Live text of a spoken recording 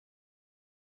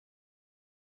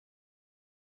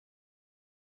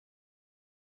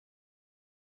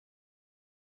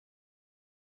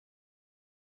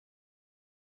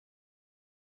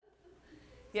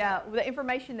Yeah, the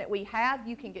information that we have,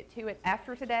 you can get to it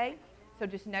after today. So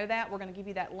just know that. We're going to give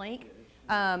you that link.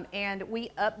 And we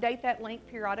update that link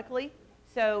periodically.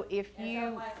 So if you... As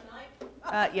of last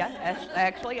night? Yeah,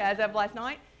 actually, as of last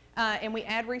night. And we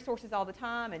add resources all the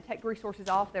time and take resources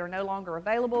off that are no longer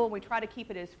available. We try to keep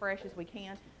it as fresh as we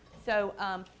can. So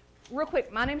real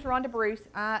quick, my name's Rhonda Bruce.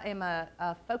 I am a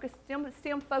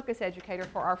STEM focus educator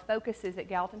for our focuses at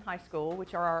Gallatin High School,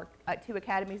 which are our 2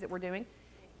 academies that we're doing.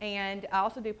 And I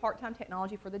also do part-time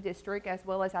technology for the district, as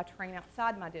well as I train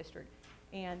outside my district.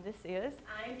 And this is?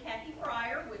 I'm Kathy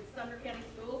Pryor with Sumner County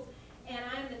Schools, and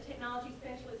I'm the technology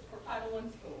specialist for Title I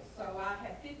schools. So I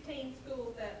have 15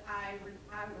 schools that I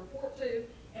report to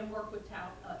and work with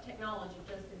technology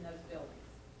just in those buildings.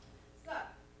 So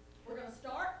we're going to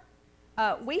start.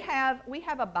 We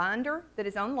have a binder that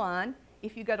is online.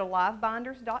 If you go to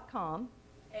livebinders.com.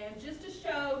 And just to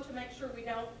show, to make sure we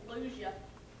don't lose you,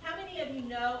 how many of you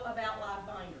know about live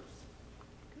binders?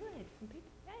 Good. Some people.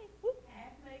 Hey.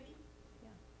 Half, maybe? Yeah.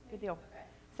 Good deal. Okay.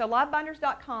 So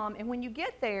livebinders.com, and when you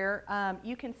get there,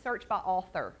 you can search by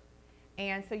author.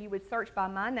 And so you would search by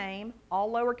my name, all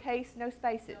lowercase, no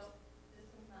spaces. No, this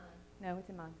one's mine. No, it's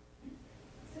in mine.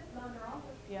 It says binder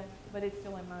author. Yeah, but it's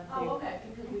still in mine too. Oh, okay,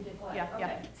 because we did play. Yeah, okay.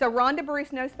 yeah. So Rhonda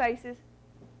Bruce, no spaces,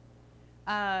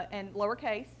 and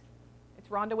lowercase. It's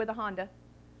Rhonda with a Honda.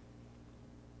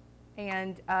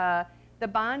 And the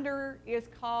binder is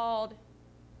called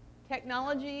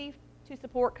Technology to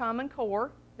Support Common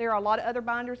Core. There are a lot of other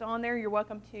binders on there. You're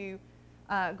welcome to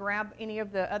grab any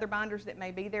of the other binders that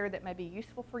may be there that may be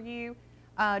useful for you.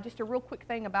 Just a real quick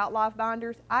thing about live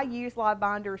binders. I use live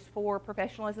binders for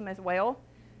professionalism as well.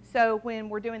 So when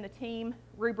we're doing the team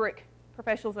rubric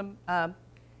professionalism,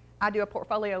 I do a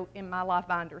portfolio in my live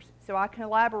binders. So I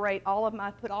collaborate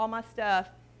put all my stuff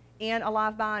in a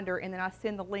live binder, and then I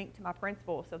send the link to my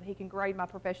principal so that he can grade my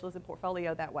professionalism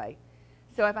portfolio that way.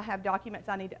 So if I have documents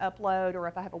I need to upload, or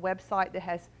if I have a website that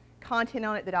has content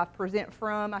on it that I present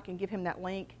from, I can give him that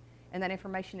link and that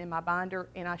information in my binder,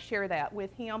 and I share that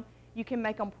with him. You can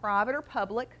make them private or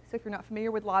public. So if you're not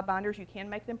familiar with live binders, you can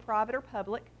make them private or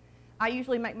public. I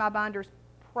usually make my binders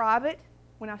private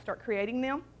when I start creating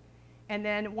them, and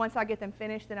then once I get them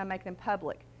finished, then I make them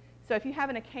public. So if you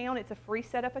have an account, it's a free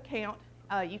setup account.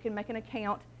 You can make an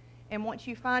account, and once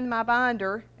you find my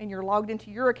binder and you're logged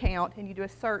into your account and you do a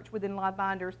search within Live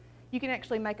Binders, you can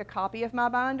actually make a copy of my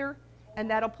binder, and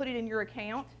that'll put it in your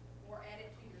account. Or add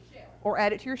it to your shelf. Or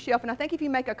add it to your shelf. And I think if you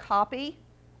make a copy,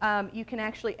 you can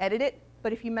actually edit it.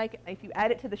 But if you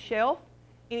add it to the shelf,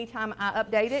 anytime I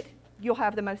update it, you'll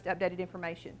have the most updated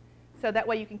information. So that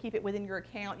way you can keep it within your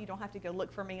account. You don't have to go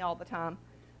look for me all the time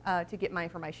to get my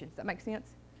information. Does that make sense?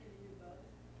 Can you do both?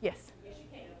 Yes. Yes, you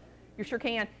can. You sure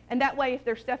can. And that way, if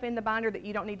there's stuff in the binder that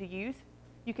you don't need to use,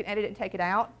 you can edit it and take it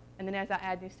out. And then as I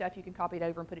add new stuff, you can copy it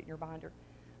over and put it in your binder.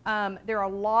 There are a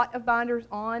lot of binders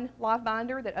on Live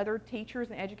Binder that other teachers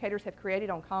and educators have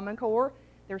created on Common Core.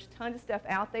 There's tons of stuff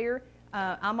out there.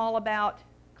 I'm all about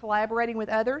collaborating with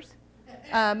others.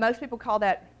 Most people call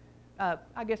that,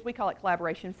 I guess we call it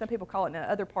collaboration. Some people call it in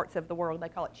other parts of the world, they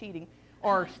call it cheating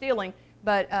or stealing.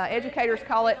 But educators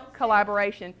call it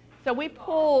collaboration. So we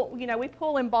pull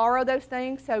and borrow those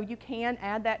things, so you can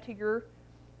add that to your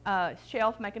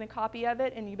shelf, making a copy of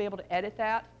it, and you'll be able to edit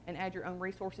that and add your own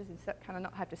resources and kind of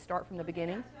not have to start from the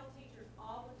beginning. I tell teachers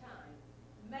all the time,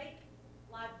 make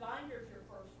Live Binders your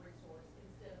first resource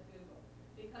instead of Google,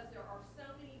 because there are so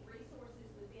many resources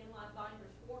within Live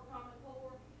Binders for Common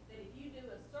Core that if you do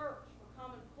a search for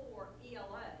Common Core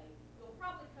ELA, you'll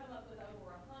probably come up with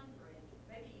over 100,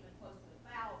 maybe even close to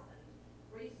 1,000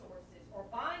 resources or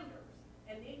binders,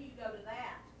 and then you go to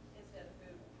that instead of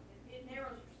Google. It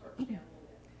narrows your search down a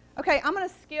little bit. Okay, I'm going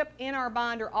to skip in our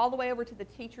binder all the way over to the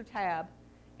teacher tab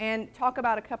and talk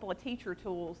about a couple of teacher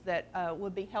tools that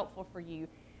would be helpful for you.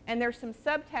 And there's some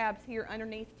sub-tabs here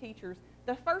underneath teachers.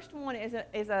 The first one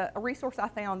is a resource I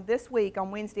found this week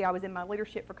on Wednesday. I was in my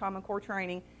Leadership for Common Core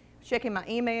training, checking my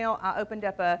email. I opened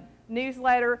up a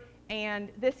newsletter, and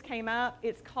this came up.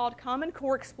 It's called Common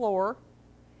Core Explorer.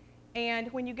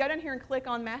 And when you go down here and click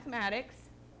on Mathematics,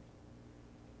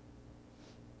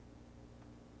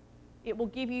 it will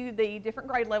give you the different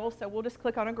grade levels, so we'll just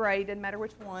click on a grade, doesn't matter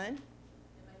which one. And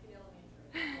make it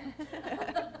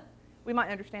elementary. We might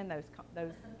understand those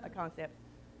concepts.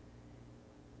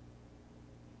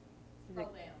 Scroll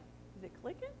down. Is it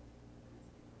clicking?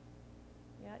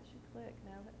 Yeah, it should click.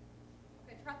 No,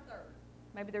 Okay, try third.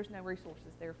 maybe there's no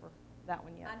resources there for that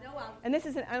one yet. I know And this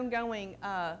is an ongoing,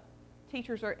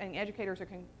 teachers and educators are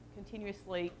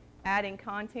continuously adding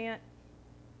content.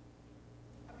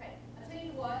 Okay, I tell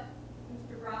you what,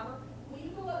 Mr. Driver, will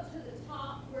you go up to the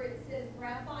top where it says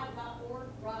graphite.org,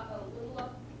 right, a little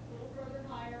up, a little further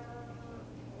higher.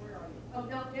 Where are you? Oh,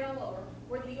 no, down lower,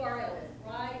 where the URL is,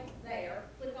 right there.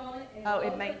 Click on it and Oh, it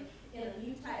open may- in a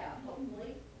new tab,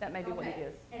 hopefully. That may be what it Okay.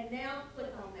 is. And now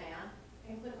click on that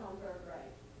and click on third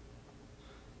grade.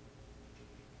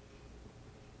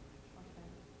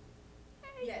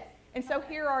 Yes. And so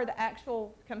Okay. here are the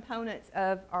actual components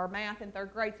of our math in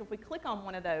third grade. So if we click on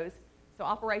one of those, so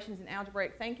operations and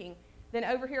algebraic thinking, then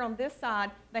over here on this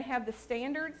side, they have the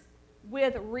standards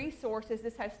with resources.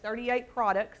 This has 38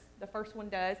 products, the first one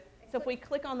does. So if we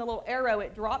click on the little arrow,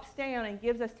 it drops down and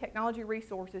gives us technology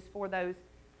resources for that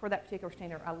particular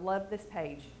standard. I love this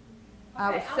page.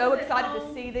 I was Okay, so at excited to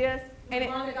home see this. And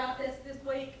when Rhonda got this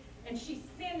week, and she's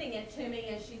sending it to me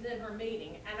as she's in her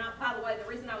meeting. And by the way, the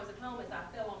reason I was at home is I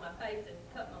fell on my face and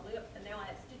cut my lip, and now I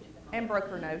have stitches in my and broke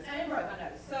her nose. And broke my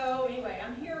nose. So anyway,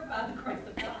 I'm here by the grace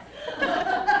of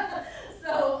God.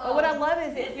 So But what I love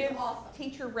is this it gives awesome.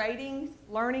 teacher ratings,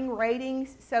 learning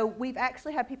ratings. So we've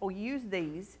actually had people use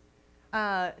these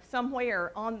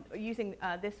somewhere on using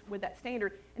this with that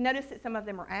standard. And notice that some of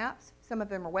them are apps, some of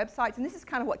them are websites. And this is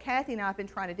kind of what Kathy and I have been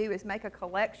trying to do, is make a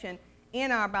collection in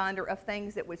our binder of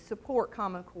things that would support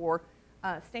Common Core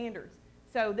standards.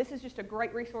 So this is just a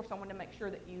great resource. I wanted to make sure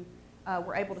that you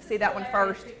were able to see that one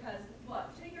first. Because,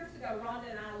 2 years ago, Rhonda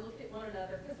and I looked at one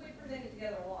another, because we presented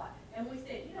together a lot, and we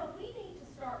said, we need to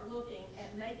start looking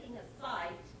at making a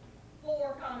site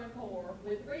for Common Core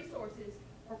with resources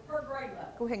for per grade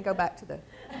level. Go ahead and go back to the,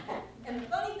 And the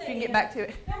funny if thing you can is, get back to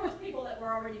it, there was people that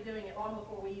were already doing it long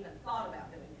before we even thought about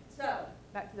doing it. So.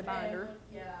 back to the binder. And,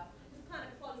 yeah, just kind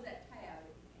of close that tab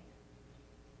if you can.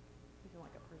 He's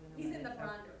like a presenter He's in the manager.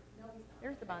 binder. No, he's not.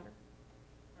 There's the binder.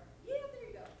 Yeah, there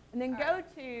you go. And then All go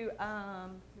to,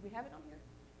 do we have it on here?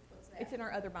 What's that? It's in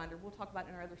our other binder. We'll talk about it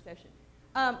in our other session.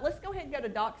 Let's go ahead and go to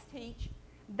Docs Teach.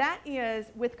 That is,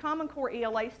 with Common Core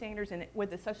ELA standards and with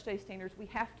the social studies standards, we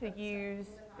have to use,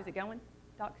 is it going?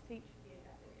 Docs Teach? Yeah,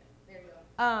 there you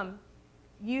go.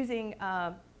 Using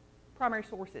primary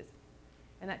sources.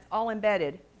 And that's all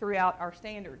embedded throughout our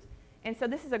standards. And so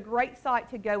this is a great site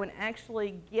to go and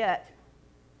actually get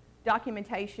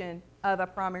documentation of a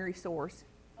primary source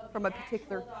Of from the a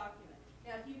particular. actual document.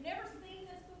 Now, if you've never seen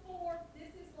this before, this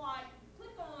is like,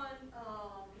 click on,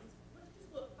 let's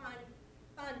just look, find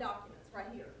documents right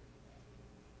here.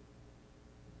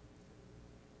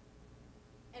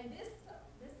 And this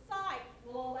site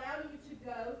will allow you to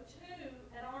go to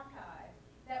an archive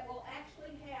that will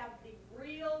actually have the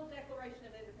real Declaration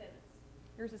of Independence.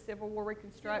 Here's the Civil War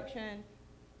Reconstruction,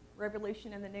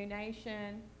 Revolution in the New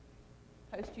Nation,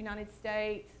 Post-United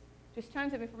States, just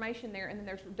tons of information there, and then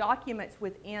there's documents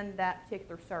within that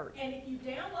particular search. And if you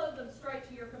download them straight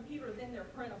to your computer, then they're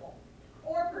printable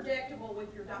or projectable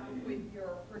with your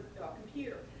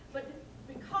computer. But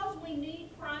because we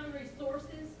need primary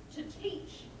sources to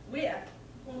teach with,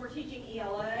 when we're teaching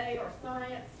ELA or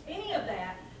science, any of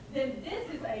that, then this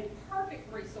is a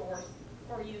perfect resource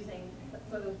for using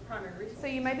those primary resources. So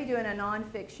you may be doing a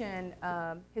nonfiction,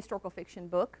 historical fiction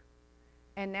book,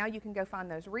 and now you can go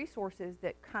find those resources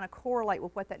that kind of correlate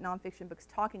with what that nonfiction book's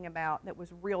talking about that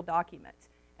was real documents,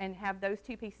 and have those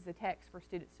two pieces of text for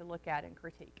students to look at and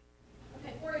critique.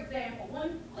 Okay, for example,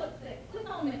 click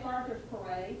on MacArthur's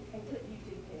Parade and click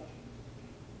YouTube Hill.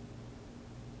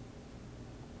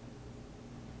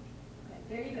 Okay,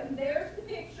 there you go. There's the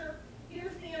picture.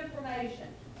 Here's the information.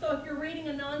 So if you're reading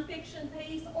a nonfiction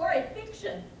piece or a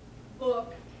fiction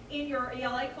book in your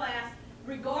ELA class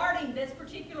regarding this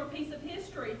particular piece of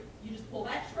history, you just pull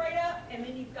that straight up, and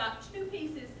then you've got two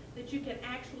pieces that you can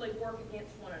actually work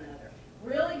against one another.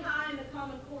 Really high in the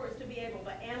Common Core is to be able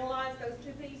to analyze those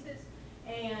two pieces,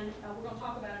 and we're going to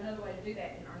talk about another way to do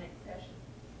that in our next session.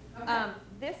 Okay.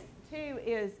 This too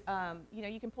is,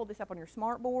 you can pull this up on your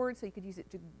smart board, so you could use it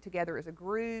together as a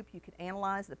group. You could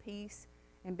analyze the piece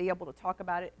and be able to talk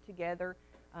about it together.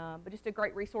 But just a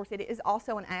great resource. It is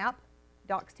also an app.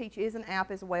 Docs Teach is an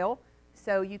app as well.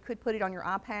 So you could put it on your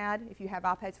iPad if you have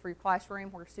iPads for your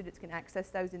classroom, where students can access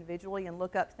those individually and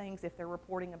look up things if they're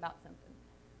reporting about something.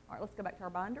 All right, let's go back to our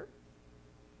binder.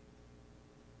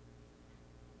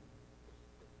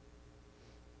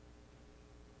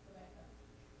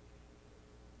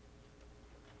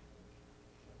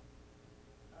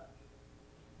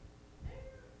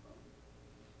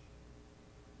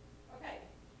 Okay,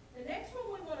 the next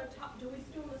one we want to talk, do we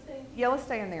still want to stay? Yeah, let's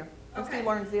stay in there. Let's Okay. do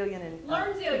Learn Zillion and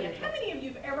LearnZillion. How many of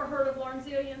you have ever heard of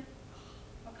LearnZillion?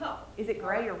 A couple. Is it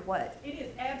gray or what? It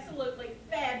is absolutely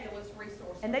fabulous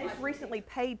resource. And they for just high recently school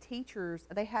paid teachers.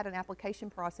 They had an application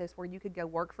process where you could go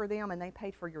work for them, and they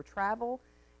paid for your travel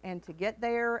and to get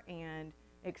there, and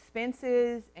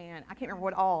expenses, and I can't remember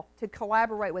what all, to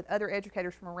collaborate with other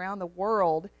educators from around the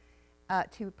world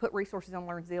to put resources on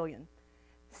LearnZillion.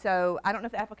 So I don't know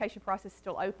if the application process is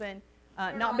still open.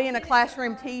 Not being a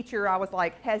classroom teacher, I was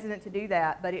like hesitant to do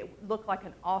that, but it looked like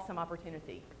an awesome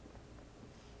opportunity.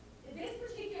 This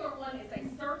particular one is a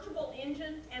searchable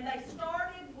engine, and they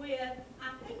started with,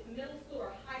 I think, middle school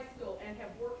or high school and have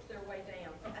worked their way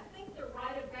down. So I think they're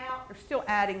right about They're still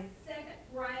adding. second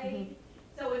grade.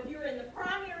 So if you're in the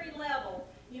primary level,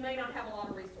 you may not have a lot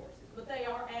of resources, but they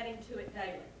are adding to it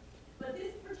daily. But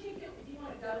this particular, if you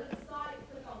want to go to the site,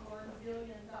 click on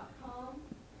learnzillion.com.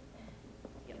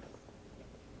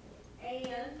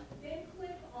 And then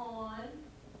click on.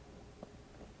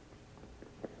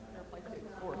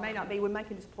 Or it may not be. We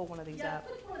can just pull one of these up.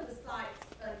 Click one of the sites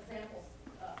examples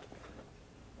up.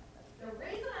 The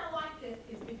reason I like this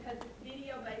is because it's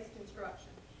video-based instruction.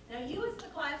 Now, you as the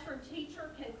classroom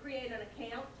teacher can create an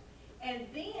account, and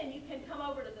then you can come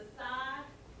over to the side.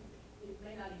 It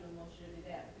may not even want you to do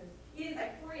that because it is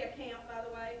a free account, by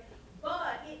the way,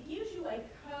 but it gives you a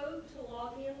code to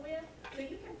log in with, so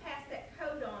you can pass that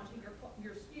code on to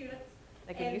your students.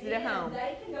 They can use it at home.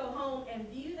 They can go home and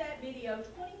view that video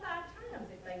 25 times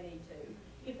if they need to,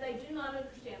 if they do not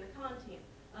understand the content.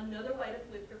 Another way to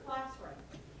flip your classroom.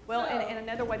 Well, and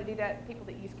another way to do that, people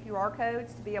that use QR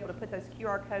codes, to be able to put those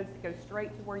QR codes that go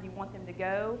straight to where you want them to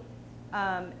go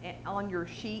on your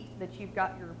sheet that you've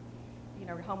got your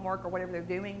homework or whatever they're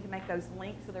doing, to make those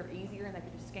links so they're easier and they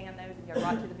can just scan those and go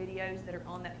right to the videos that are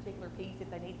on that particular piece if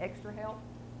they need extra help.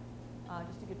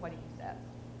 Just a good way to use that.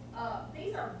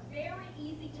 These are very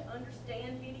easy to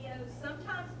understand videos.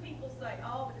 Sometimes people say,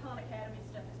 oh, the Khan Academy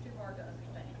stuff is too hard to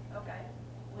understand. Okay,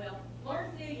 well,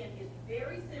 LearnZillion is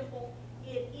very simple.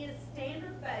 It is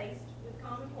standard-based with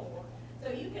Common Core.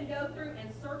 So you can go through and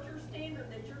search your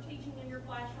standard that you're teaching in your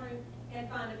classroom and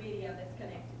find a video that's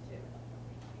connected to it.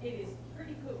 It is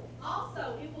pretty cool.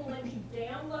 Also, it will let you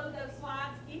download those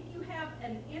slides. If you have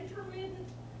an intermittent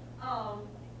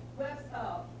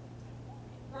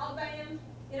broadband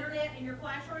internet in your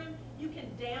classroom, you can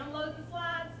download the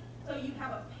slides. So you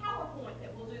have a PowerPoint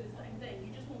that will do the same thing.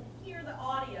 You just won't hear the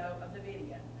audio of the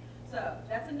video. So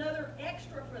that's another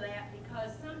extra for that,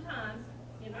 because sometimes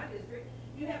in my district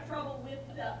you have trouble with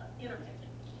the internet.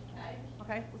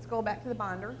 Okay, let's go back to the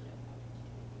binder.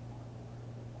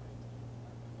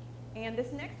 And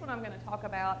this next one I'm going to talk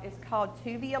about is called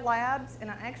Tuvia Labs, and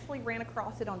I actually ran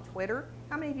across it on Twitter.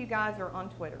 How many of you guys are on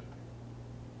Twitter?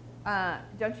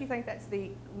 Don't you think that's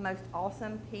the most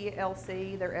awesome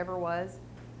PLC there ever was?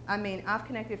 I mean, I've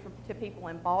connected to people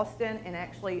in Boston, and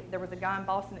actually there was a guy in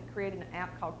Boston that created an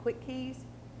app called Quick Keys,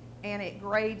 and it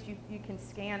grades, you can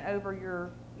scan over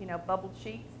your bubbled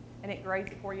sheets, and it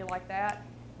grades it for you like that.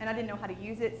 And I didn't know how to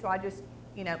use it, so I just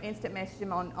instant messaged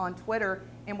him on Twitter,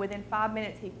 and within 5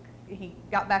 minutes he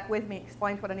got back with me,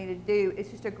 explained what I needed to do. It's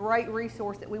just a great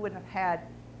resource that we wouldn't have had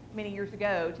many years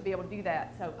ago to be able to do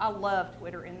that. So I love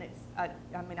Twitter, and I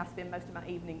spend most of my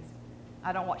evenings.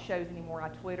 I don't watch shows anymore. I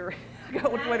Twitter. I go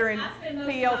on Twitter and I spend most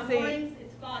PLC. of my mornings,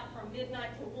 it's like from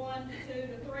midnight to 1 to 2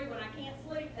 to 3 when I can't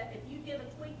sleep. That if you get a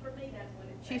tweet from me, that's when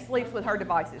it's. She sleeps with her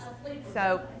devices. I sleep with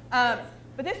So, yes.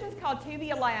 but this one's called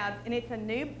Tuvia Labs, and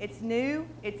it's new.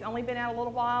 It's only been out a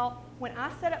little while. When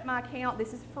I set up my account,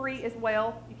 this is free as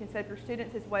well. You can set up your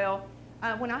students as well.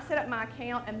 When I set up my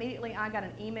account, immediately I got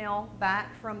an email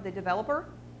back from the developer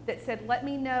that said, let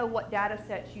me know what data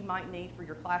sets you might need for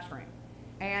your classroom.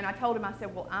 And I told him, I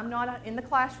said, well, I'm not in the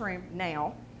classroom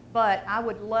now, but I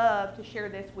would love to share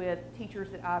this with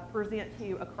teachers that I present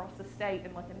to across the state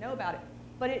and let them know about it.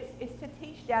 But it's to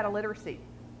teach data literacy.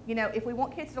 If we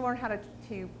want kids to learn how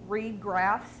to read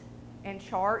graphs and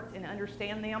charts and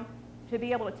understand them, to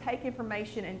be able to take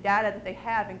information and data that they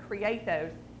have and create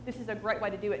those, this is a great way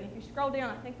to do it. And if you scroll down,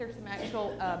 I think there's some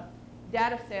actual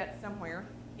data sets somewhere.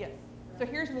 Yes. So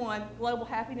here's one, Global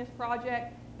Happiness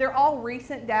Project. They're all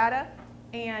recent data,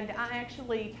 and I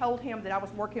actually told him that I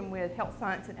was working with health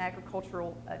science and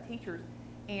agricultural teachers,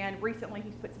 and recently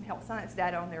he's put some health science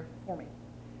data on there for me.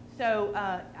 So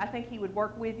I think he would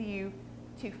work with you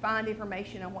to find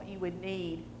information on what you would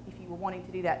need if you were wanting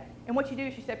to do that. And what you do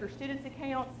is you set up your students'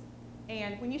 accounts,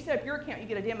 and when you set up your account, you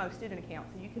get a demo student account,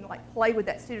 so you can play with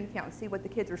that student account and see what the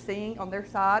kids are seeing on their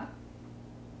side,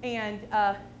 and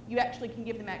you actually can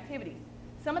give them activities.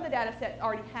 Some of the data sets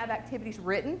already have activities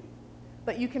written,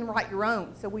 but you can write your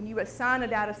own. So when you assign a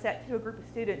data set to a group of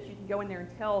students, you can go in there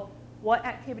and tell what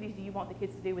activities do you want the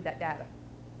kids to do with that data?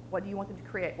 What do you want them to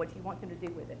create? What do you want them to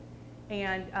do with it?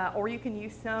 And or you can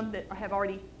use some that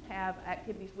already have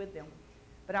activities with them.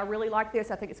 But I really like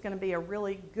this. I think it's going to be a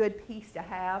really good piece to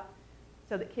have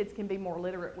so that kids can be more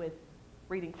literate with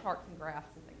reading charts and graphs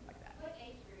and things like that. What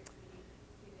age group do you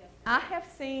do this? I have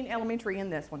seen elementary in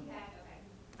this one. You have, okay.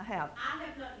 I have. I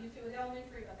have not used it with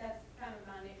elementary, but that's kind of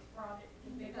my next project,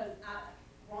 because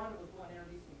Rhonda was the one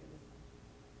introducing me to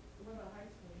this. What about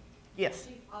high school? Yes.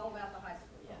 She's all about the high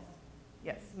school, yes.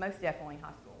 Yes, most definitely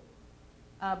high school.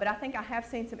 But I think I have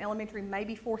seen some elementary,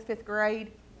 maybe 4th, 5th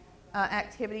grade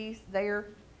activities there.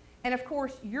 And of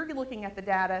course, you're looking at the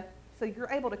data, so you're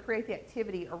able to create the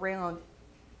activity around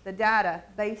the data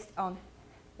based on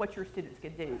what your students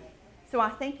could do. So I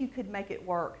think you could make it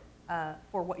work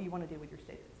for what you want to do with your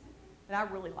students. And I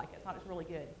really like it. I thought it was really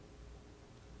good.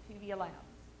 TV Labs.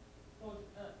 Well,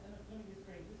 let me get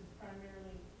straight, this is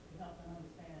primarily to help them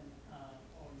understand,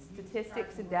 or use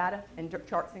Statistics and charts data and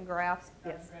charts and graphs.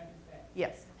 graphs, Yes. charts and stats.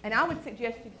 Yes, and I would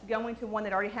suggest you to go into one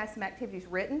that already has some activities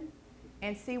written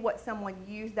and see what someone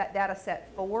used that data set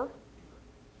for.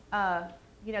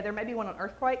 You know, there may be one on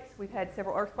earthquakes. We've had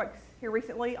several earthquakes here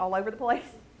recently all over the place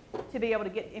to be able to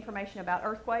get information about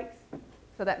earthquakes.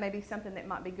 So that may be something that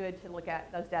might be good to look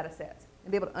at, those data sets,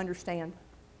 and be able to understand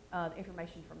the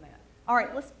information from that. All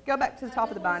right, let's go back to the top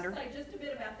of the binder. I just want to say just a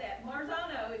bit about that.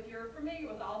 Marzano, if you're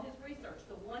familiar with all his research,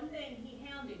 the one thing he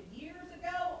hounded years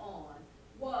ago on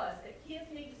was that kids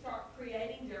need to start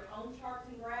creating their own charts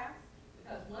and graphs,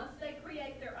 because once they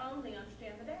create their own, they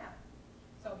understand the data.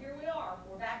 So here we are,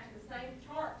 we're back to the same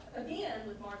chart again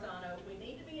with Marzano. We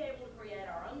need to be able to create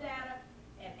our own data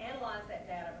and analyze that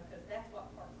data, because that's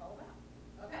what PARC's all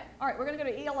about. Okay? All right, we're going to go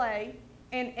to ELA,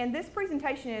 and this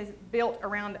presentation is built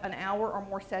around an hour or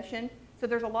more session. So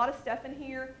there's a lot of stuff in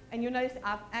here, and you'll notice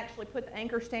I've actually put the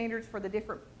anchor standards for the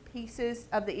different pieces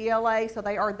of the ELA, so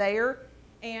they are there.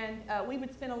 And we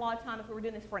would spend a lot of time if we were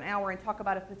doing this for an hour and talk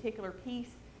about a particular piece,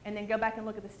 and then go back and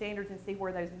look at the standards and see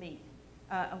where those meet,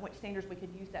 and which standards we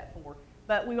could use that for.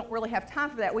 But we don't really have time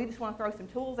for that. We just want to throw some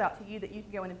tools out to you that you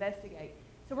can go and investigate.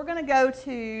 So we're going to go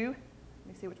to, let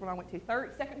me see which one I went to,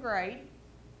 second grade.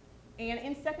 And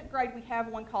in second grade, we have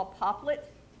one called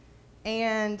Poplet.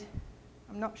 And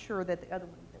I'm not sure that the other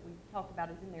one that we talked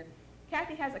about is in there.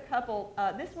 Kathy has a couple.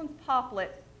 This one's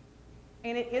Poplet,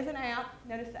 and it is an app.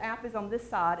 Notice the app is on this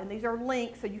side, and these are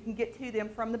links so you can get to them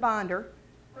from the binder.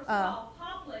 First of all,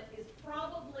 Poplet is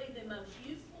probably the most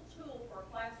useful tool for a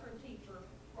classroom teacher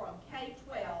from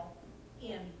K-12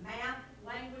 in math,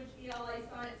 language, ELA,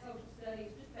 science, social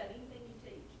studies, just about anything you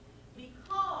teach.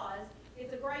 Because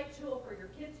it's a great tool for your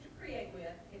kids to create with.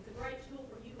 It's a great tool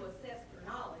for you to assess their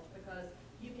knowledge, because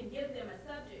you can give them a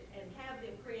subject and have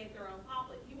them create their own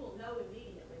Poplet. You will know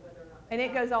immediately whether or not. And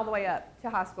it goes all the way up to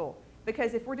high school.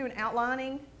 Because if we're doing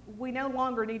outlining, we no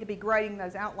longer need to be grading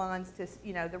those outlines to,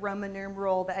 you know, the Roman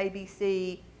numeral, the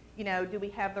ABC, you know, do we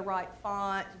have the right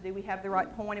font? Do we have the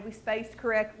right point? Have we spaced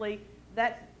correctly?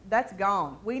 That's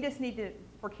gone. We just need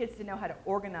for kids to know how to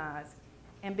organize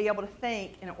and be able to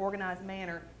think in an organized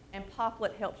manner, and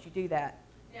Poplet helps you do that.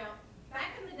 Now,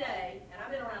 back in the day, and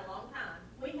I've been around a long time,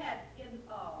 we had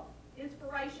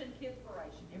Inspiration,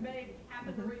 Kidspiration. Anybody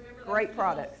happen to remember those? Great tools?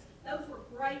 products. Those were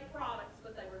great products,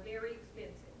 but they were very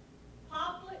expensive.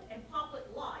 Poplet and Poplet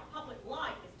Lite. Poplet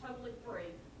Lite is totally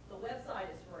free. The website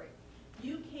is free.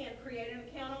 You can create an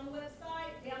account on the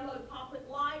website, download Poplet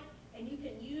Lite, and you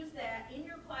can use that in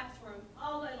your classroom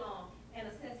all day long and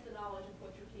assess the knowledge of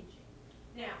what you're teaching.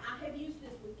 Now, I have used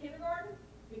this with kindergarten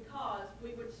because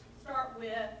we would start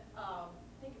with, I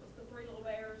think it was the Three Little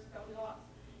Bears, Goldilocks,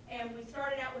 and we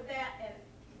started out with that and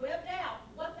webbed out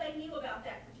what they knew about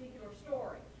that particular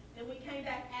story. Then we came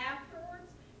back afterwards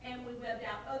and we webbed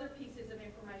out other pieces of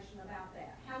information about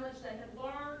that, how much they had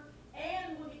learned,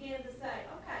 and we began to say,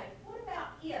 okay, what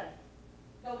about if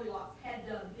Goldilocks had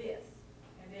done this?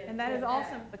 And that is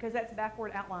awesome, because that's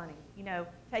backward outlining. You know,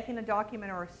 taking a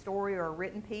document or a story or a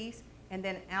written piece and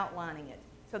then outlining it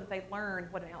so that they learn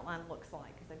what an outline looks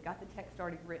like, because they've got the text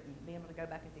already written, being able to go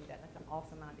back and do that. That's an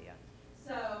awesome idea.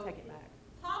 So Take it back.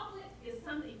 Poplet is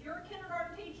something, if you're a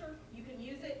kindergarten teacher, you can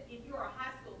use it. If you're a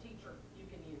high school teacher, you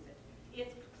can use it.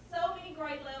 It's so many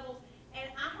grade levels, and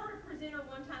I heard a presenter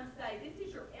one time say, this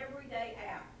is your everyday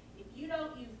app. If you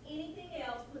don't use anything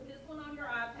else, put this one on your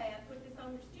iPad, put this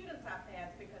on your students'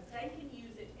 iPads, because they can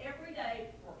use it every day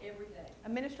for every day.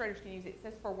 Administrators can use it. It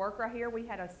says for work right here. We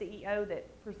had a CEO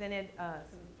that presented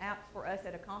some apps for us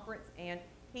at a conference, and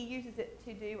he uses it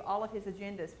to do all of his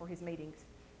agendas for his meetings.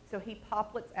 So he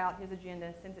poplets out his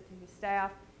agenda, sends it to his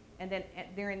staff, and then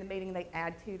during the meeting they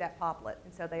add to that poplet,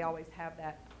 and so they always have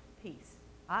that piece.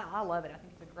 I love it. I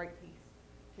think it's a great piece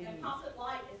to And use. Poplet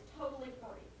Lite is totally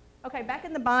free. Okay, back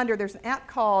in the binder, there's an app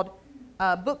called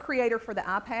Book Creator for the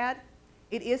iPad.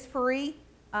 It is free.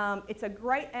 It's a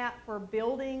great app for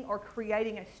building or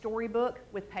creating a storybook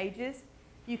with pages.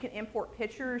 You can import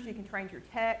pictures, you can change your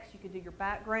text, you can do your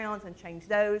backgrounds and change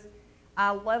those. I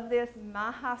love this.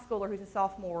 My high schooler, who's a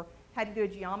sophomore, had to do a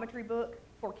geometry book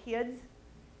for kids,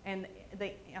 and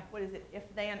they, what is it, if,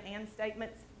 then, and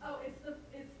statements? Oh, it's the,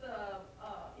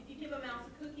 if you give a mouse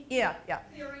a cookie. Yeah.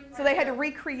 Theory. So they had to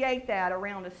recreate that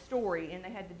around a story, and they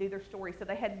had to do their story. So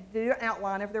they had to do an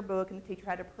outline of their book, and the teacher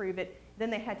had to approve it. Then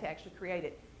they had to actually create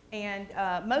it. And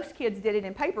most kids did it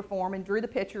in paper form and drew the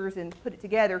pictures and put it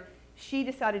together. She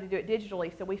decided to do it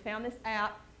digitally. So we found this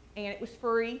app, and it was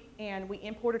free, and we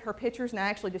imported her pictures, and I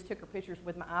actually just took her pictures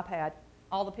with my iPad,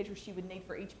 all the pictures she would need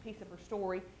for each piece of her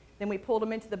story. Then we pulled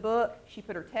them into the book. She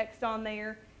put her text on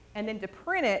there. And then to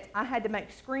print it, I had to make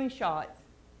screenshots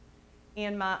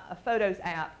in my Photos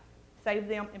app, save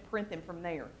them, and print them from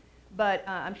there. But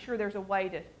I'm sure there's a way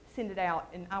to send it out,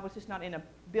 and I was just not in a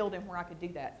building where I could do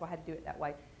that, so I had to do it that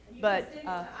way. And you But can send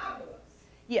it to iBooks.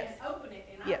 yes, And open it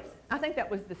in yes, iBooks. I think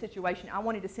that was the situation. I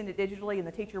wanted to send it digitally, and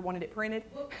the teacher wanted it printed,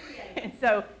 Book created. and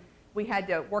so we had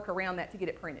to work around that to get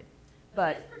it printed.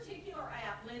 But This particular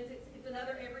app it's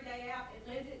another everyday app. It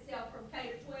lends itself from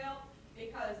K to 12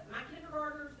 because my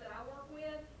kindergartners that I work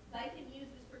with, they can use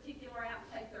this particular app,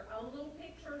 take their own little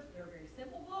pictures. They're very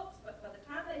simple books, but by the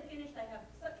time they finish, they have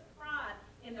such pride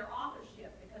in their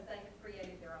authorship because they have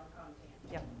created their own content.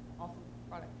 yeah, awesome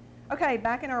product. Okay,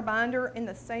 back in our binder, in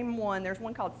the same one, there's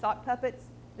one called Sock Puppets.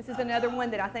 This is another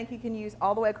one that I think you can use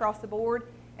all the way across the board.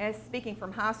 And speaking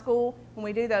from high school, when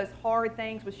we do those hard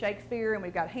things with Shakespeare, and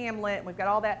we've got Hamlet, and we've got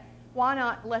all that, why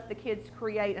not let the kids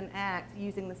create an act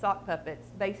using the sock puppets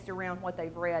based around what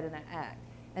they've read in that act?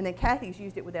 And then Kathy's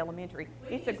used it with elementary.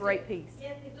 It's a great piece.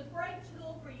 It's a great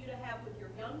tool for you to have with your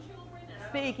young children. And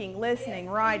Speaking, listening,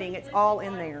 Yes, writing, speaking, it's all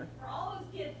listening, in writing. there. For all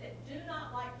those kids that do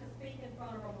not like to speak in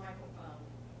front of a microphone,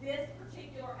 this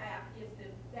particular app gives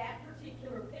them that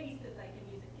particular piece that they can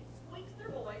use. It squeaks their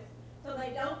voice so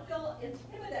they don't feel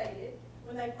intimidated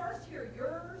when they first hear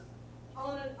yours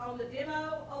on the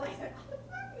demo. Oh, they say, oh,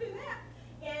 I can do that.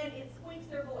 And it squeaks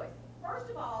their voice.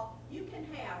 First of all, you can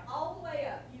have, all the way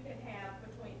up, you can have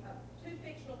between two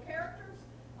fictional characters,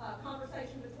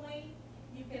 conversation between.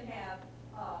 You can have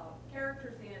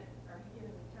characters in, are you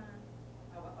giving me time?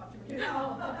 Oh, I thought you were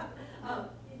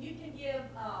giving you can give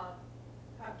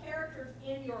characters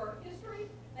in your history.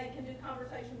 They can do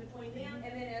conversation between them.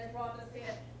 And then as Rhonda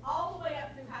said, all the way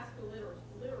up through high school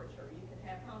literature, you can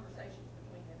have conversations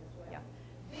between them as well. Yeah.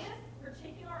 This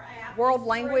particular app World is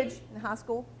language free. in high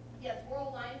school, Yes,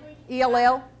 world language.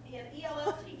 ELL. An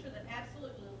ELL teacher that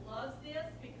absolutely loves this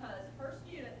because her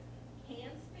students can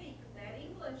speak that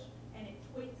English, and it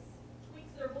tweaks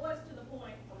their voice to the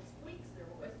point, or squeaks their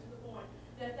voice to the point,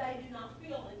 that they do not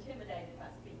feel intimidated by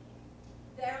speaking.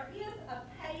 There is a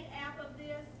paid app of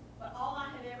this, but all I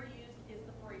have ever used is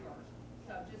the free version.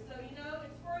 So just so you know,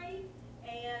 it's free,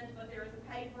 but there is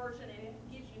a paid version, and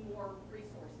it gives you more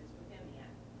resources within the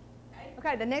app. Okay?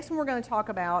 Okay, the next one we're going to talk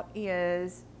about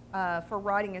is for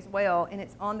writing as well, and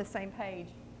it's on the same page.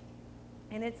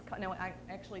 And it's, no,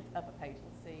 actually it's up a page.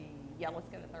 Let's see. Yeah, let's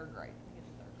go to third grade. I think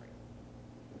it's third grade.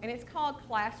 And it's called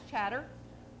Class Chatter.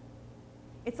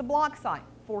 It's a blog site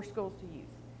for schools to use.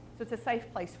 So it's a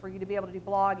safe place for you to be able to do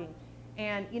blogging.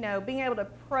 And, you know, being able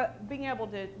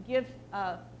to give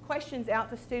questions out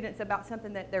to students about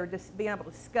something that they're just being able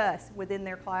to discuss within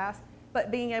their class, but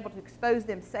being able to expose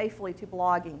them safely to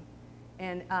blogging.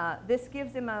 And this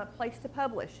gives them a place to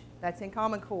publish. That's in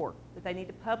Common Core, that they need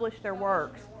to publish their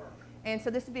works. And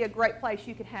so this would be a great place.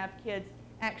 You could have kids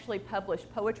actually publish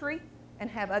poetry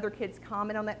and have other kids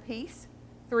comment on that piece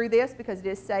through this because it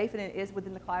is safe and it is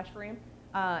within the classroom.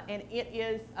 And it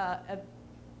is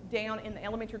down in the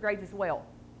elementary grades as well.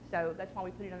 So that's why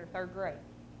we put it under third grade.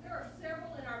 There are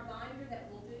several in our binder that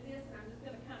will do this, and I'm just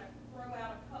going to kind of throw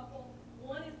out a couple.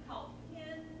 One is called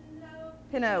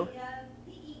Peno.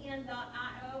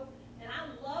 PEN.io, and I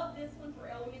love this one for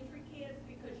elementary kids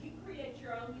because you create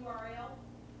your own URL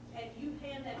and you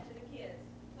hand that to the kids.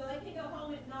 So they can go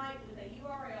home at night with a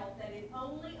URL that is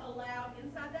only allowed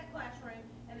inside that classroom,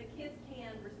 and the kids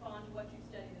can respond to what you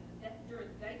studied during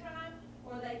the daytime,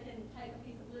 or they can take a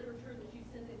piece of literature that you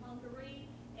send them home to read,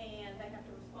 and they have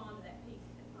to respond to that piece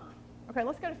at night. Okay,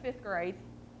 let's go to fifth grade.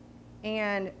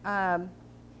 And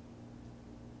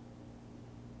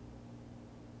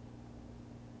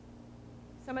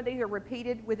some of these are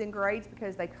repeated within grades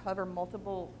because they cover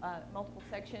multiple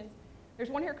sections. There's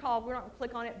one here called, we're not going to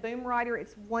click on it, Boom Writer.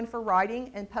 It's one for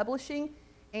writing and publishing.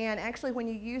 And actually when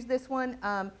you use this one,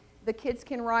 the kids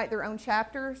can write their own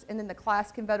chapters and then the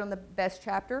class can vote on the best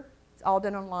chapter. It's all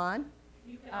done online.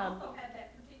 You can also have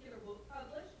that particular book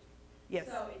published. Yes.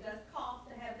 So it does cost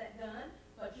to have that done,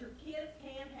 but your kids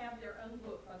can have their own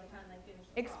book by the time they finish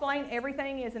Explain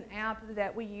Everything is an app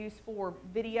that we use for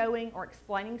videoing or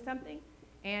explaining something.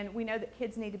 And we know that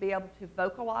kids need to be able to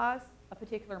vocalize a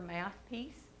particular math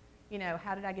piece. You know,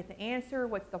 how did I get the answer?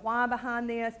 What's the why behind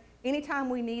this? Anytime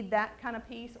we need that kind of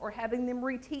piece or having them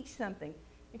reteach something,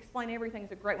 Explain Everything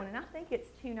is a great one. And I think it's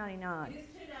 $2.99. It is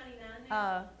 $2.99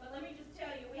 now, but let me just tell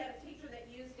you, we had a teacher that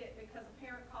used it because a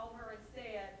parent called her and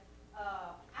said,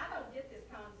 I don't get this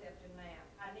concept in math.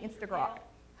 I need your Instagrok. help.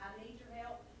 I need your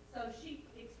help. So she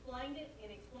explained it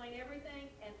and explained everything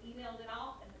and emailed it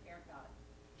off, and the parent got it.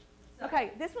 So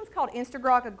Okay, this one's called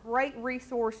Instagrok, a great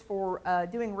resource for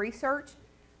doing research. This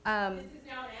is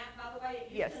now an app, by the way.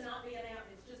 It Yes. used to not be an app.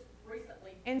 It's just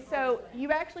recently. And merged so with an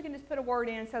you actually can just put a word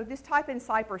in. So just type in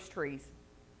cypress trees.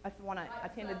 That's the one I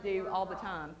tend to do all the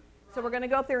time. So we're going to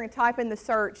go up there and type in the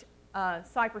search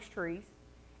cypress trees.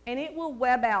 And it will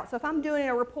web out. So if I'm doing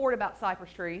a report about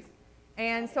cypress trees,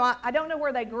 and so I don't know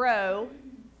where they grow,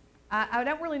 I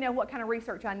don't really know what kind of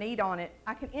research I need on it,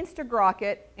 I can Instagrok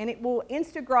it, and it will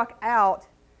Instagrok out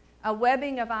a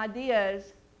webbing of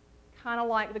ideas, kind of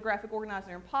like the graphic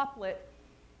organizer in Poplet,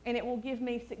 and it will give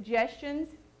me suggestions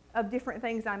of different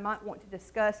things I might want to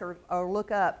discuss or look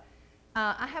up.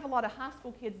 I have a lot of high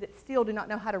school kids that still do not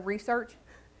know how to research.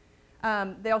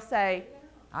 They'll say,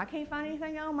 I can't find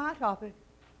anything on my topic.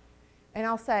 And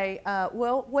I'll say,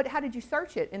 well, how did you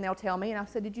search it? And they'll tell me. And I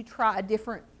said, did you try a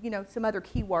different, some other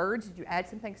keywords? Did you add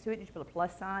some things to it? Did you put a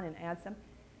plus sign and add some?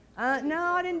 No,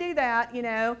 I didn't do that,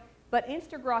 But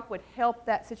Instagrok would help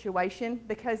that situation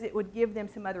because it would give them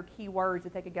some other keywords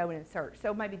that they could go in and search.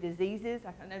 So maybe diseases.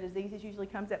 I know diseases usually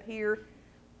comes up here.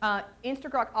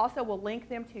 Instagrok also will link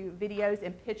them to videos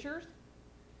and pictures.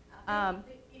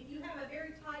 If you have a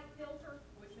very tight filter,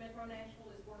 which Metro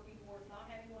Nashville is working towards not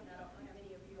having one, I don't know how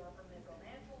many of you are from Metro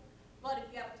Nashville, but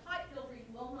if you have a tight filter, you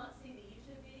will not see the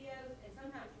YouTube videos, and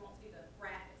sometimes you won't see the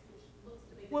graphics, which looks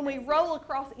to be the When we case. roll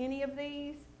across any of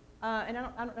these, and I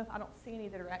don't know if I don't see any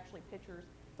that are actually pictures,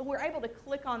 but we're able to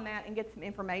click on that and get some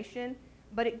information,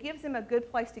 but it gives them a good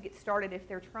place to get started if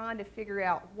they're trying to figure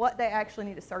out what they actually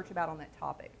need to search about on that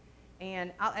topic.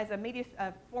 And as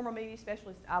a former media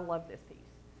specialist, I love this piece.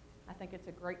 I think it's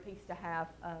a great piece to have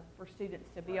for students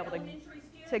to be able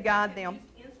to guide them.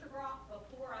 I used Instagrok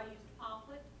before I used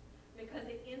Poplet because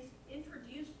it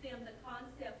introduced them the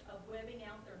concept of webbing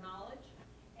out their knowledge.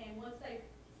 And once they've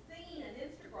seen an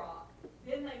Instagrok,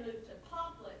 then they move to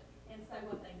Poplet and say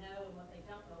what they know and what they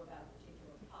don't know about a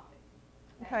particular topic.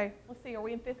 Okay, let's see, are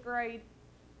we in 5th grade?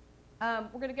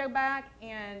 We're going to go back,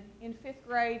 and in 5th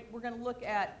grade, we're going to look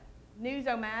at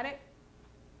Newsomatic.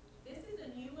 This is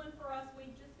a new one for us. We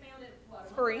just found it, what,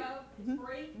 It's a free. month ago? It's Mhm.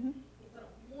 free. Mhm. It's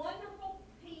a wonderful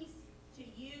piece to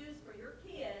use for your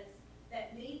kids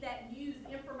that need that news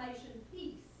information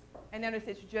piece. And notice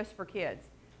it's just for kids.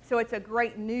 So it's a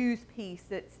great news piece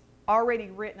that's already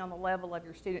written on the level of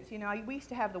your students. We used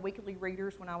to have the weekly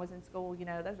readers when I was in school.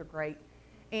 Those are great.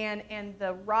 And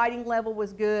the writing level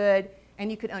was good, and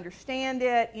you could understand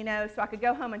it, so I could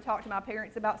go home and talk to my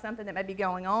parents about something that may be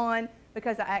going on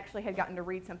because I actually had gotten to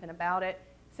read something about it.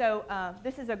 So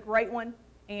this is a great one.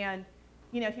 And,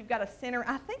 if you've got a center,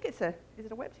 I think is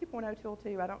it a Web 2.0 tool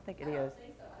too? I don't think it I is. don't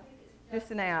think so. I think it's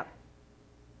Just an app.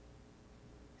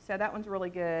 So that one's really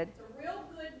good. It's a real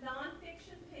good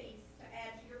nonfiction piece to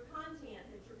add to your content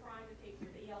that you're trying to teach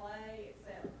your ELA, et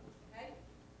cetera. Okay?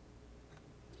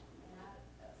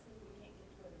 And since we can't get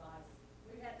to a device,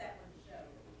 we had that one to show.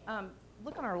 That we can't.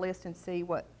 Look on our list and see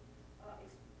what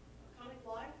It's Comic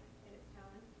Life, and it's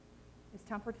time. it's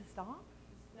time for it to stop.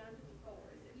 It's 9:54.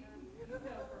 Is it time? You can go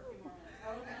for a few more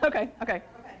minutes. Okay. Okay.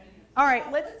 All right,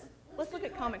 So let's look do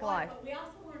at Comic Life. But we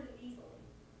also learned it easily.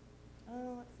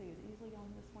 Let's see, is it easily on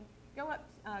this one? Go up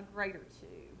grade or 2.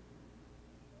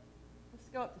 Let's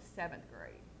go up to 7th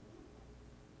grade.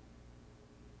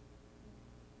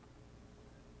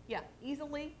 Yeah,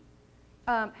 easily.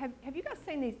 Have you guys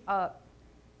seen these?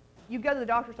 You go to the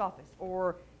doctor's office,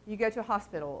 or you go to a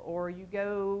hospital, or you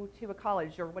go to a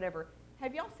college, or whatever.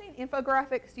 Have y'all seen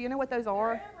infographics? Do you know what those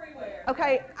are? They're everywhere.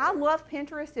 Okay, I love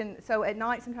Pinterest, and so at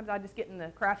night sometimes I just get in the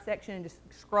craft section and just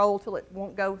scroll till it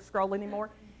won't go scroll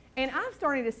anymore. And I'm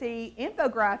starting to see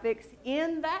infographics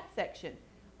in that section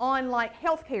on like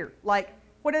healthcare, like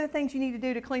what are the things you need to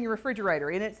do to clean your refrigerator,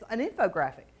 and it's an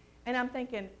infographic. And I'm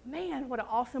thinking, man, what an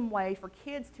awesome way for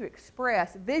kids to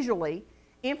express visually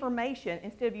information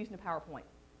instead of using a PowerPoint,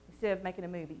 instead of making a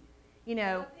movie.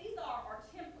 Now, these are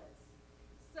templates.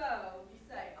 So you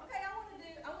say, okay,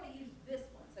 I want to use this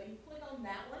one. So you click on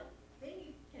that one, then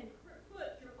you can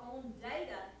put your own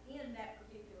data in that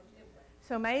particular template.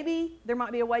 So maybe there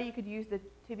might be a way you could use the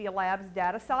Tuvia Labs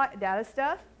data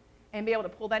stuff and be able to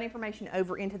pull that information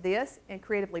over into this and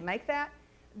creatively make that.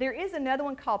 There is another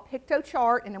one called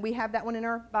PictoChart, and we have that one in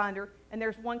our binder, and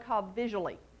there's one called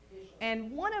Visually.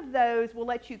 And one of those will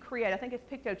let you create, I think it's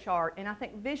PictoChart, and I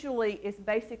think Visually is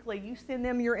basically you send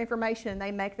them your information and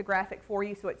they make the graphic for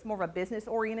you, so it's more of a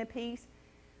business-oriented piece.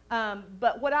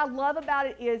 But what I love about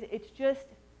it is it's just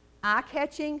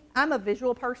eye-catching. I'm a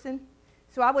visual person,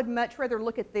 so I would much rather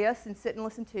look at this and sit and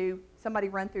listen to somebody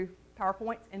run through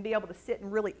PowerPoints and be able to sit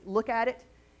and really look at it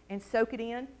and soak it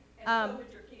in. And so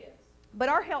would your kids. But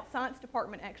our health science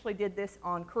department actually did this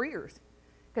on careers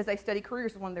because they study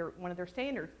careers as one of their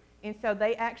standards. And so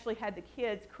they actually had the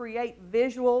kids create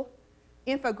visual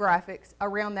infographics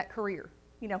around that career.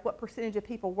 You know, what percentage of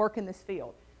people work in this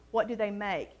field? What do they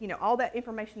make? You know, all that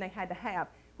information they had to have,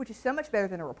 which is so much better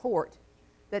than a report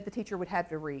that the teacher would have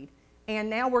to read. And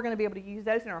now we're going to be able to use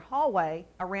those in our hallway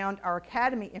around our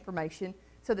academy information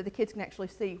so that the kids can actually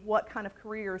see what kind of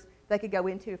careers they could go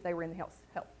into if they were in the Health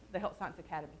Science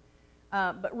Academy.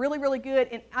 But really, really good.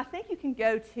 And I think you can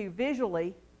go to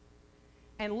Visually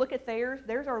and look at theirs.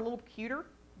 Theirs are a little cuter,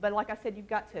 but like I said, you've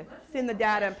got to send the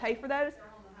data and pay for those.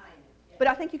 But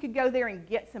I think you could go there and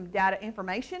get some data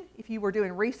information. If you were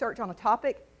doing research on a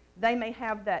topic, they may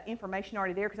have that information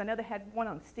already there, because I know they had one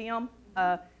on STEM,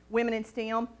 women in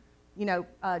STEM, you know,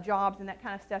 jobs and that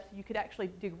kind of stuff. So you could actually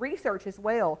do research as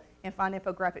well and find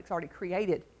infographics already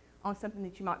created on something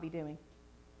that you might be doing.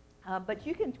 But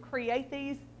you can create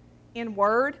these in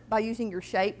Word by using your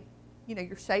shape, you know,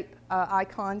 your shape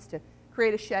icons to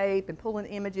create a shape and pull in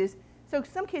images. So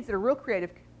some kids that are real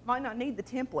creative might not need the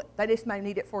template. They just may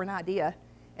need it for an idea,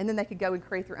 and then they could go and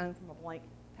create their own from a blank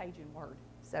page in Word.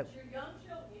 So. Your young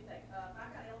children, you think, if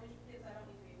I've got elementary kids, I don't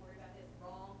need to be worried about this.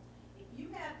 Wrong. If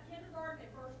you have kindergarten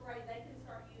and first grade, they can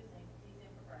start using these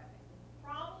infographics. You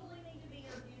probably need to be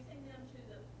introducing them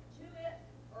to it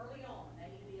early on.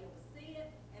 They need to be able to see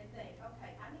it and think,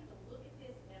 okay, I need to look at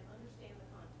this and understand the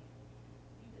content.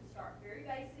 You can start very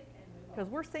basic and move on. Because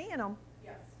we're seeing them.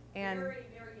 Yes. And, very,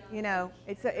 very young you know,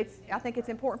 age. I think it's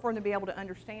important for them to be able to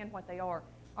understand what they are.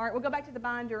 All right, we'll go back to the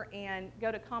binder and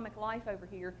go to Comic Life over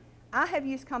here. I have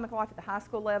used Comic Life at the high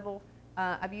school level.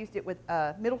 I've used it with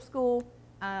middle school.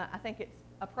 I think it's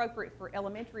appropriate for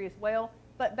elementary as well.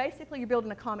 But basically, you're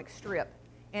building a comic strip.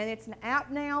 And it's an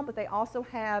app now, but they also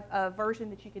have a version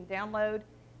that you can download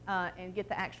and get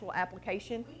the actual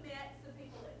application. We met some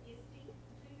people at ISTE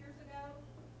 2 years ago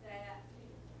that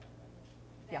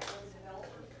Yeah. were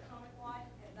developers of Comic Life,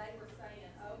 and they were saying,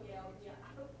 oh, yeah,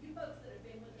 you folks that have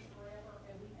been with us forever,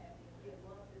 and we have, we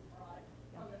love this product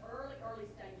from the early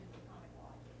stages of Comic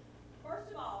Life.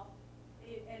 First of all,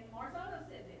 and Marzano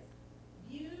said this,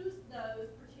 use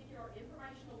those particular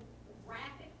informational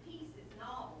graphic pieces,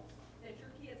 novels, that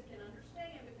your kids can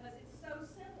understand, because it's so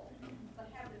simple, but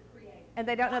have them create. And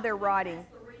they don't know their writing.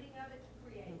 That's the reading of it to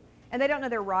create. And they don't know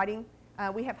their writing.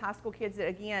 We have high school kids that,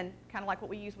 again, kind of like what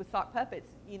we use with sock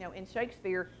puppets, you know, in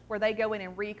Shakespeare, where they go in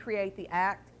and recreate the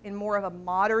act in more of a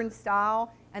modern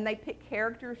style, and they pick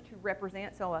characters to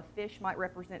represent. So a fish might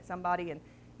represent somebody, and,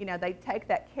 you know, they take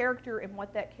that character and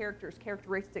what that character's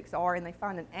characteristics are, and they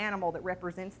find an animal that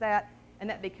represents that, and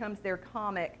that becomes their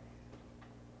comic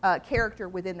character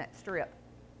within that strip.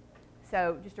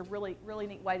 So just a really, really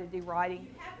neat way to do writing.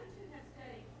 You happen to have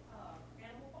studied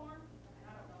Animal Farm, and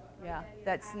I don't know what grade Yeah, that is.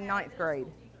 that's I had a ninth middle grade.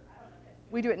 school teacher. I don't know if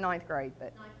that's We do it in ninth grade,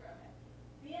 but ninth grade, okay.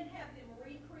 Then have them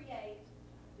recreate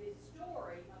the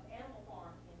story of Animal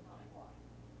Farm in Comic Life.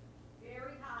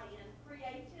 Very high-end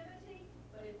creativity,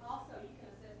 but it also, you can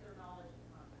assess their knowledge of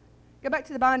content. go back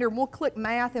to the binder and we'll click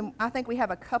math, and I think we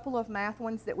have a couple of math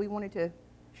ones that we wanted to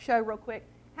show real quick.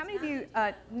 How many of you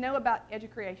know about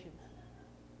EduCreations?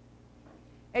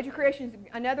 EduCreations is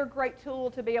another great tool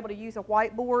to be able to use a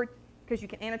whiteboard, because you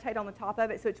can annotate on the top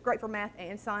of it, so it's great for math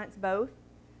and science both.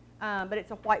 But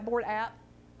it's a whiteboard app.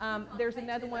 There's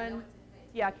another one,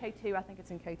 yeah, K2, I think it's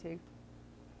in K2.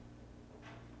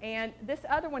 And this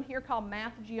other one here called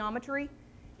Math Geometry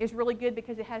is really good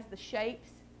because it has the shapes,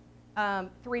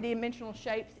 three-dimensional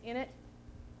shapes in it.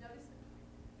 Notice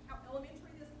how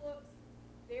elementary this looks.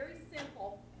 Very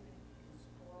simple. And then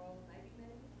scroll, maybe.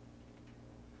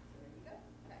 There you go.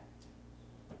 Okay.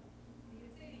 You can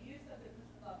see the use of the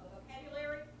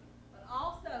vocabulary, but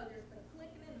also there's the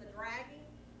clicking and the dragging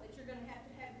that you're going to have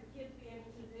your kids be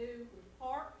able to do with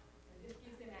Park, and this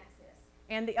gives them access.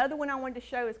 And the other one I wanted to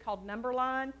show is called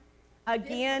Numberline.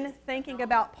 Again, is thinking phenomenal.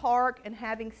 about Park and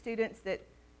having students that,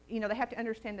 you know, they have to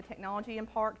understand the technology in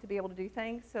Park to be able to do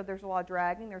things. So there's a lot of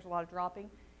dragging, there's a lot of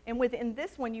dropping. And within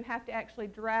this one, you have to actually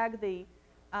drag the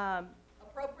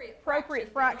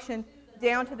Appropriate fraction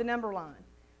down to the number line.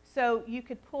 So you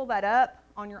could pull that up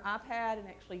on your iPad and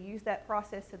actually use that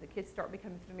process so the kids start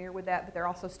becoming familiar with that, but they're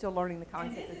also still learning the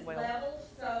concept as well. And this is levels,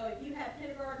 so if you have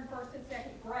kindergarten, first and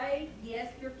second grade,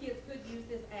 yes, your kids could use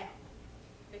this app.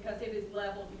 Because it is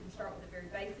leveled, you can start with the very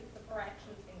basics of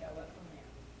fractions and go up from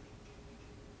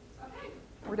there. Okay,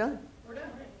 We're done. we're done.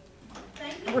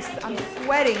 Thank you. I'm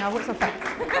sweating. I went so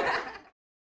fast.